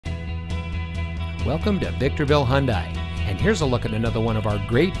Welcome to Victorville Hyundai, and here's a look at another one of our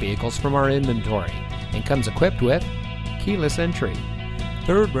great vehicles from our inventory, and comes equipped with keyless entry,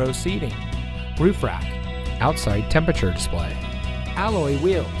 third row seating, roof rack, outside temperature display, alloy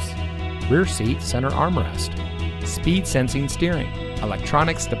wheels, rear seat center armrest, speed sensing steering,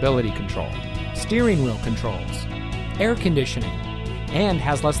 electronic stability control, steering wheel controls, air conditioning, and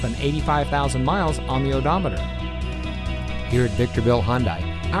has less than 85,000 miles on the odometer. Here at Victorville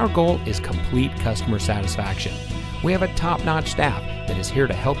Hyundai, our goal is complete customer satisfaction. We have a top-notch staff that is here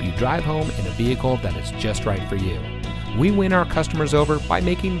to help you drive home in a vehicle that is just right for you. We win our customers over by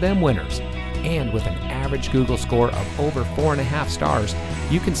making them winners. And with an average Google score of over 4.5 stars,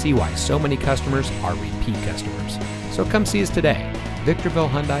 you can see why so many customers are repeat customers. So come see us today. Victorville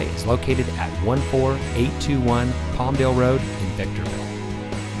Hyundai is located at 14821 Palmdale Road in Victorville.